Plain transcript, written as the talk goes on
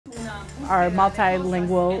Our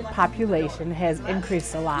multilingual population has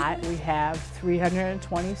increased a lot. We have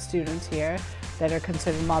 320 students here that are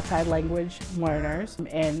considered multi-language learners,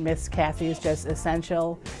 and Miss Kathie is just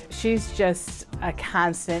essential. She's just a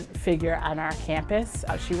constant figure on our campus.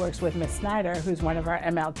 She works with Miss Snyder, who's one of our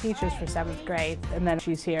ML teachers for 7th grade, and then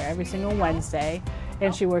she's here every single Wednesday,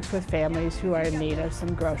 and she works with families who are in need of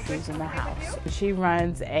some groceries in the house. She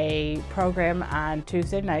runs a program on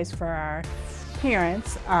Tuesday nights for our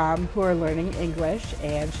parents who are learning English,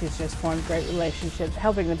 and she's just formed great relationships,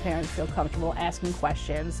 helping the parents feel comfortable asking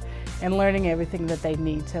questions and learning everything that they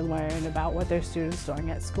need to learn about what their students are doing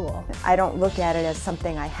at school. I don't look at it as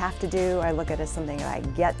something I have to do. I look at it as something that I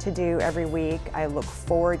get to do every week. I look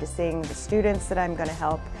forward to seeing the students that I'm going to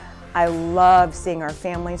help. I love seeing our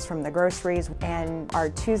families from the groceries and our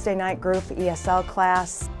Tuesday night group ESL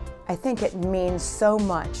class. I think it means so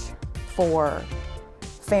much for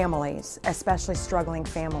families, especially struggling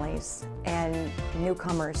families and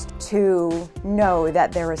newcomers, to know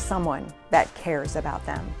that there is someone that cares about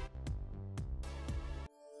them.